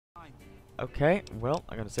Okay, well,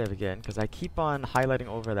 I'm gonna save again, because I keep on highlighting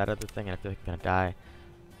over that other thing and I feel like I'm gonna die.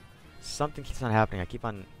 Something keeps on happening. I keep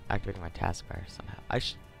on activating my taskbar somehow. I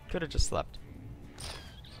could have just slept.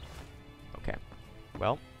 Okay,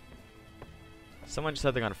 well, someone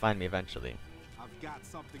said they're gonna find me eventually. I've got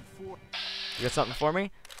something for You got something for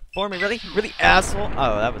me? For me, really? Really, asshole?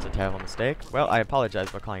 Oh, that was a terrible mistake. Well, I apologize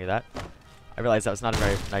for calling you that. I realize that was not a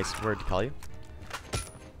very nice word to call you.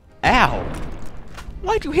 Ow!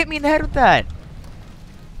 Why'd you hit me in the head with that?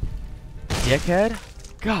 Dickhead?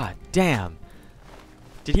 God damn.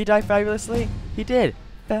 Did he die fabulously? He did.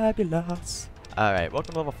 Fabulous. Alright,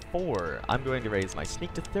 welcome to level 4. I'm going to raise my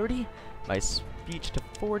sneak to 30, my speech to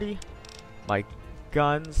 40, my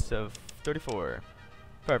guns to 34.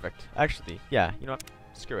 Perfect. Actually, yeah, you know what?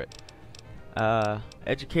 Screw it.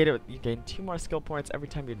 Educated, you gain 2 more skill points every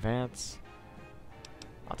time you advance.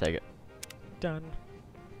 I'll take it. Done.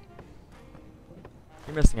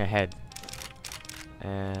 You're missing a head.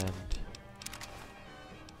 And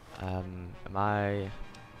am I a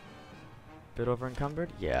bit over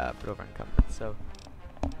encumbered? Yeah, a bit over encumbered. So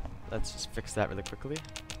let's just fix that really quickly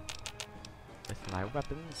with my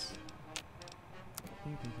weapons.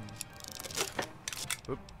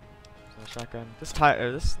 Oop. So shotgun. This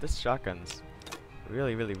shotgun's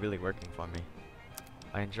really working for me.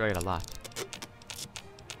 I enjoy it a lot.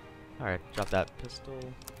 Alright, drop that pistol.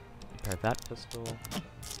 Repair that pistol.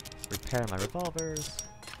 Repair my revolvers.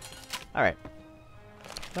 Alright.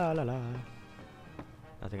 La la la.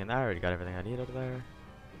 Nothing in there. I already got everything I need over there.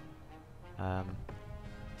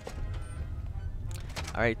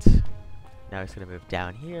 Alright. Now it's gonna move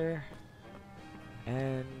down here.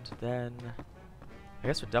 And then I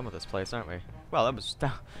guess we're done with this place, aren't we? Well, that was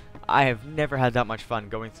I have never had that much fun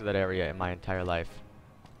going through that area in my entire life.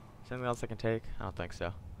 Is there anything else I can take? I don't think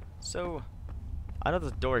so. So I know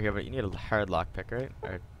there's a door here, but you need a hard lockpick, right?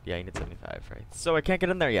 Or yeah, you need 75, right? So I can't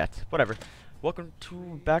get in there yet. Whatever. Welcome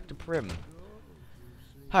back to Primm.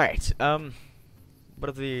 All right. What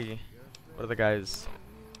are the guys?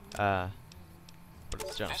 What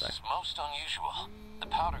does the general say? This is most unusual. The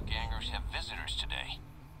powder gangers have visitors today.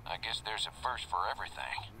 I guess there's a first for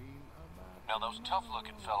everything. Now those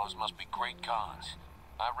tough-looking fellows must be great cons.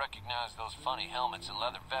 I recognize those funny helmets and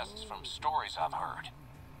leather vests from stories I've heard.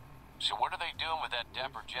 So what are they doing with that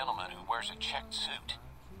dapper gentleman who wears a checked suit?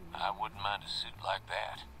 I wouldn't mind a suit like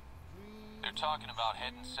that. They're talking about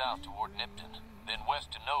heading south toward Nipton, then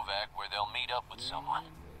west to Novak where they'll meet up with someone.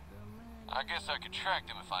 I guess I could track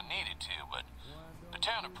them if I needed to, but the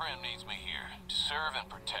town of Primm needs me here to serve and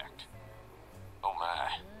protect. Oh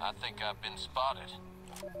my, I think I've been spotted.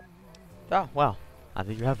 Oh, well, I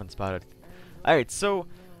think you have been spotted. Alright, so,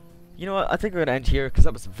 you know what, I think we're gonna end here, because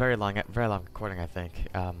that was a very long recording, I think.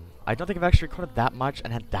 I don't think I've actually recorded that much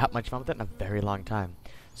and had that much fun with it in a very long time.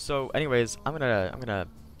 So, anyways, I'm gonna,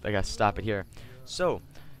 I guess, stop it here. So,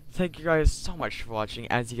 thank you guys so much for watching.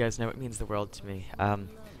 As you guys know, it means the world to me. I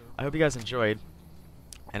hope you guys enjoyed,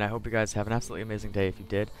 and I hope you guys have an absolutely amazing day if you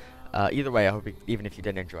did. Either way, I hope even if you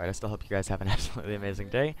didn't enjoy it, I still hope you guys have an absolutely amazing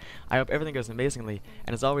day. I hope everything goes amazingly,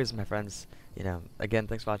 and as always, my friends, you know, again,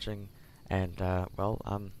 thanks for watching, and, well,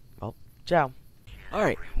 ciao.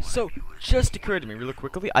 Alright, so, just occurred to me really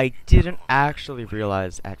quickly, I didn't actually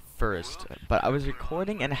realize at first, but I was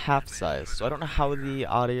recording in half size, so I don't know how the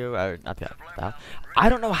audio, I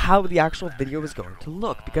don't know how the actual video was going to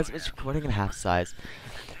look, because it was recording in half size,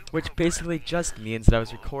 which basically just means that I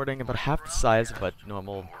was recording about half the size of what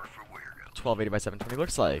normal 1280 by 720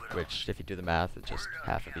 looks like, which, if you do the math, it's just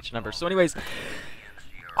half of each number. So anyways,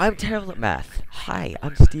 I'm terrible at math. Hi,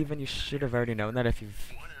 I'm Steven. You should have already known that if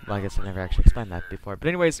you've... Well, I guess I've never actually explained that before. But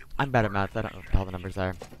anyways, I'm bad at math. I don't know what the hell the numbers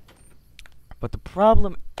are. But the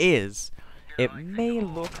problem is, it may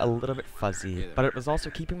look a little bit fuzzy, but it was also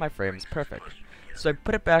keeping my frames perfect. So I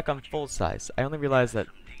put it back on full size. I only realized that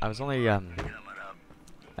I was only,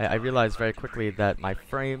 I realized very quickly that my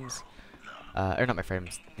frames... or not my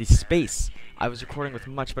frames, the space. I was recording with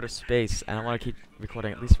much better space, and I want to keep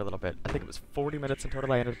recording at least for a little bit. I think it was 40 minutes in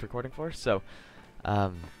total I ended up recording for, so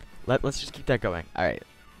let's just keep that going. Alright,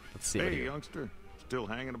 let's see. Hey, youngster. Still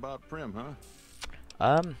hanging about Primm,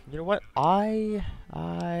 huh? You know what? I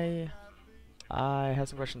have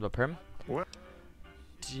some questions about Primm. What?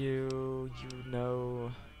 Do you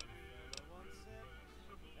know...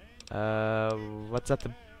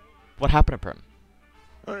 what happened to Primm?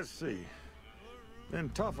 Let's see. Been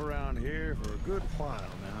tough around here for a good while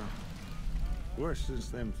now. Worse since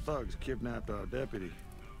them thugs kidnapped our deputy.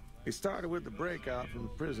 It started with the breakout from the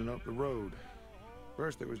prison up the road.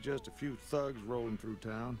 First there was just a few thugs rolling through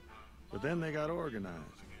town, but then they got organized.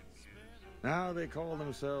 Now they call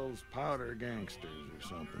themselves powder gangsters or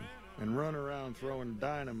something. and run around throwing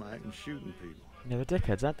dynamite and shooting people. Yeah, they're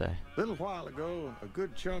dickheads, aren't they? A little while ago, a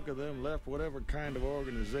good chunk of them left whatever kind of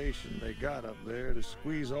organization they got up there to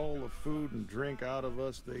squeeze all the food and drink out of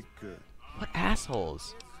us they could. What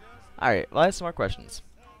assholes? Alright, well, I have some more questions.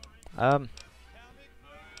 You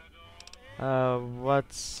know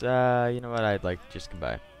what, I'd like to just come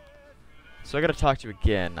by. So I gotta talk to you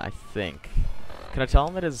again, I think. Can I tell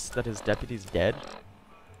him that his deputy's dead?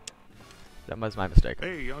 That was my mistake.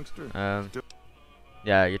 Hey, youngster.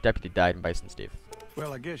 Yeah, your deputy died in Bison, Steve.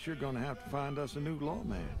 Well, I guess you're gonna have to find us a new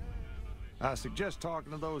lawman. I suggest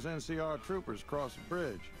talking to those NCR troopers across the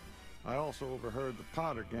bridge. I also overheard the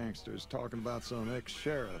Potter gangsters talking about some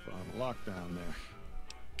ex-sheriff on lockdown there.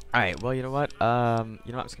 Alright, well, you know what? I'm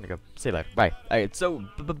just gonna go. See you later. Bye. Alright, so,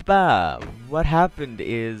 what happened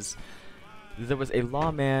is there was a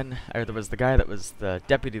lawman, or there was the guy that was the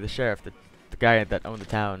deputy, the sheriff, the guy that owned the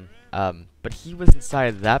town, but he was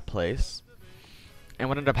inside that place. And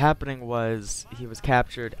what ended up happening was he was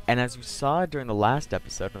captured, and as you saw during the last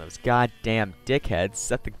episode, when those goddamn dickheads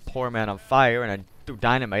set the poor man on fire and threw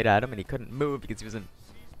dynamite at him, and he couldn't move because he was in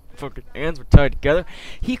fucking hands were tied together.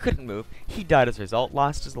 He couldn't move. He died as a result,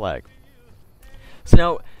 lost his leg. So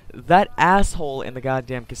now, that asshole in the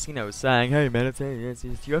goddamn casino is saying, "Hey man,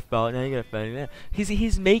 it's your fault. Now you gotta find it."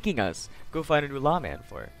 He's making us go find a new lawman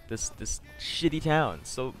for this shitty town.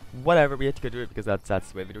 So whatever, we have to go do it because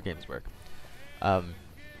that's the way video games work. I'm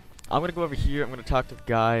gonna go over here. I'm gonna talk to the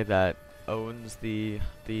guy that owns the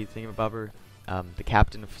thingamabobber, the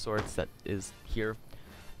captain of sorts that is here,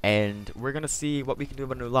 and we're gonna see what we can do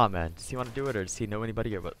about a new lawman. Does he want to do it, or does he know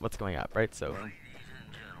anybody, or what's going on, right? So,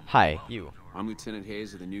 hi, you. I'm Lieutenant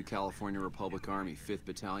Hayes of the New California Republic Army, 5th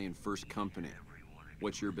Battalion, 1st Company.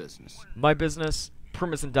 What's your business? My business.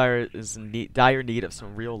 Primm is in dire need of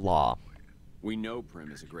some real law. We know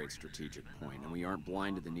Primm is a great strategic point, and we aren't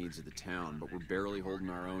blind to the needs of the town, but we're barely holding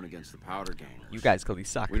our own against the powder gangers. You guys clearly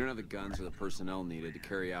suck. We don't have the guns or the personnel needed to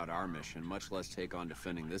carry out our mission, much less take on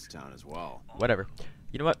defending this town as well. Whatever.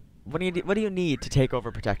 You know what? What do you need to take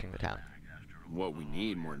over protecting the town? What we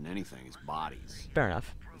need more than anything is bodies. Fair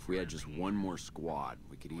enough. If we had just one more squad,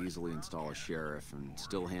 we could easily install a sheriff and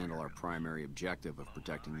still handle our primary objective of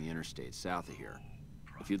protecting the interstate south of here.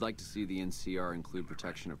 If you'd like to see the NCR include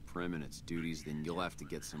protection of Primm and its duties, then you'll have to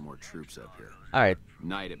get some more troops up here. Alright.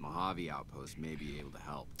 Knight at Mojave Outpost may be able to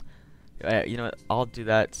help. You know what? I'll do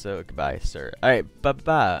that, so goodbye, sir. Alright,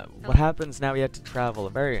 what happens now? We have to travel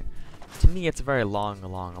to me, it's a very long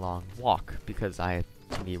walk, because to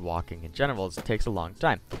me, walking in general takes a long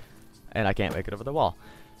time. And I can't make it over the wall.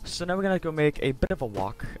 So now we're gonna go make a bit of a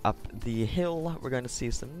walk up the hill. We're gonna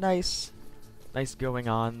see some nice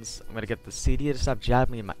going-ons. I'm gonna get the CD to stop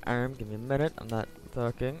jabbing me in my arm. Give me a minute. I'm not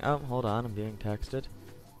talking. Oh, hold on. I'm being texted.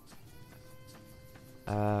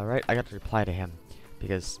 Right. I got to reply to him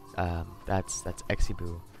because that's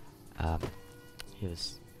Exiboo. He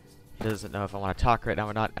doesn't know if I want to talk right now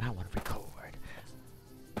or not, and I want to record.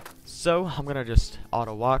 So I'm gonna just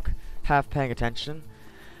auto walk, half paying attention.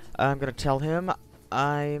 I'm gonna tell him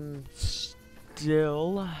I'm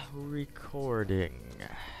still recording.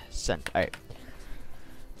 Sent.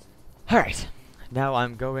 Alright, now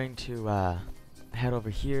I'm going to head over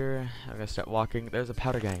here. I'm gonna start walking. There's a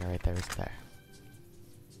powder ganger right there, isn't there?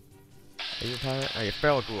 Are you a powder? Oh, you're a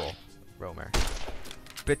feral ghoul roamer.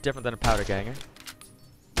 Bit different than a powder ganger.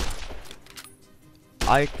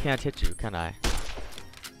 I can't hit you, can I?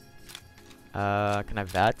 Can I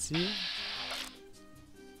VATS you?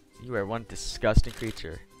 You are one disgusting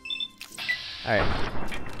creature. Alright.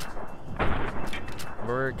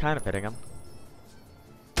 We're kind of hitting him.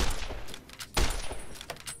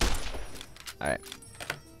 Alright.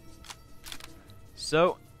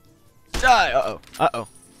 So, die! Uh-oh. Uh-oh.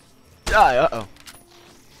 Die! Uh-oh.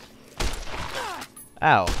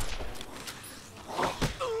 Ow.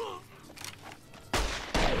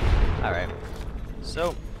 Alright.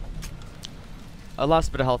 So, I lost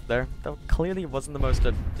a bit of health there. That clearly wasn't the most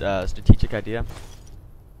strategic idea.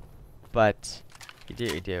 But,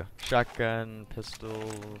 you do. Shotgun, pistol,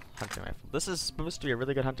 hunting rifle. This is supposed to be a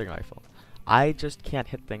really good hunting rifle. I just can't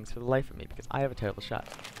hit things for the life of me because I have a terrible shot.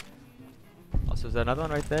 Also, is there another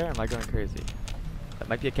one right there? Or am I going crazy? That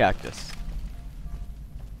might be a cactus.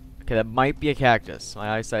 Okay, that might be a cactus.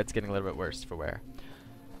 My eyesight's getting a little bit worse for wear.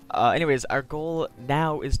 Anyways, our goal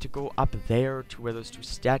now is to go up there to where those two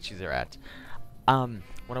statues are at. When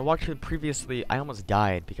I walked through previously, I almost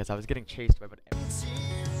died because I was getting chased by about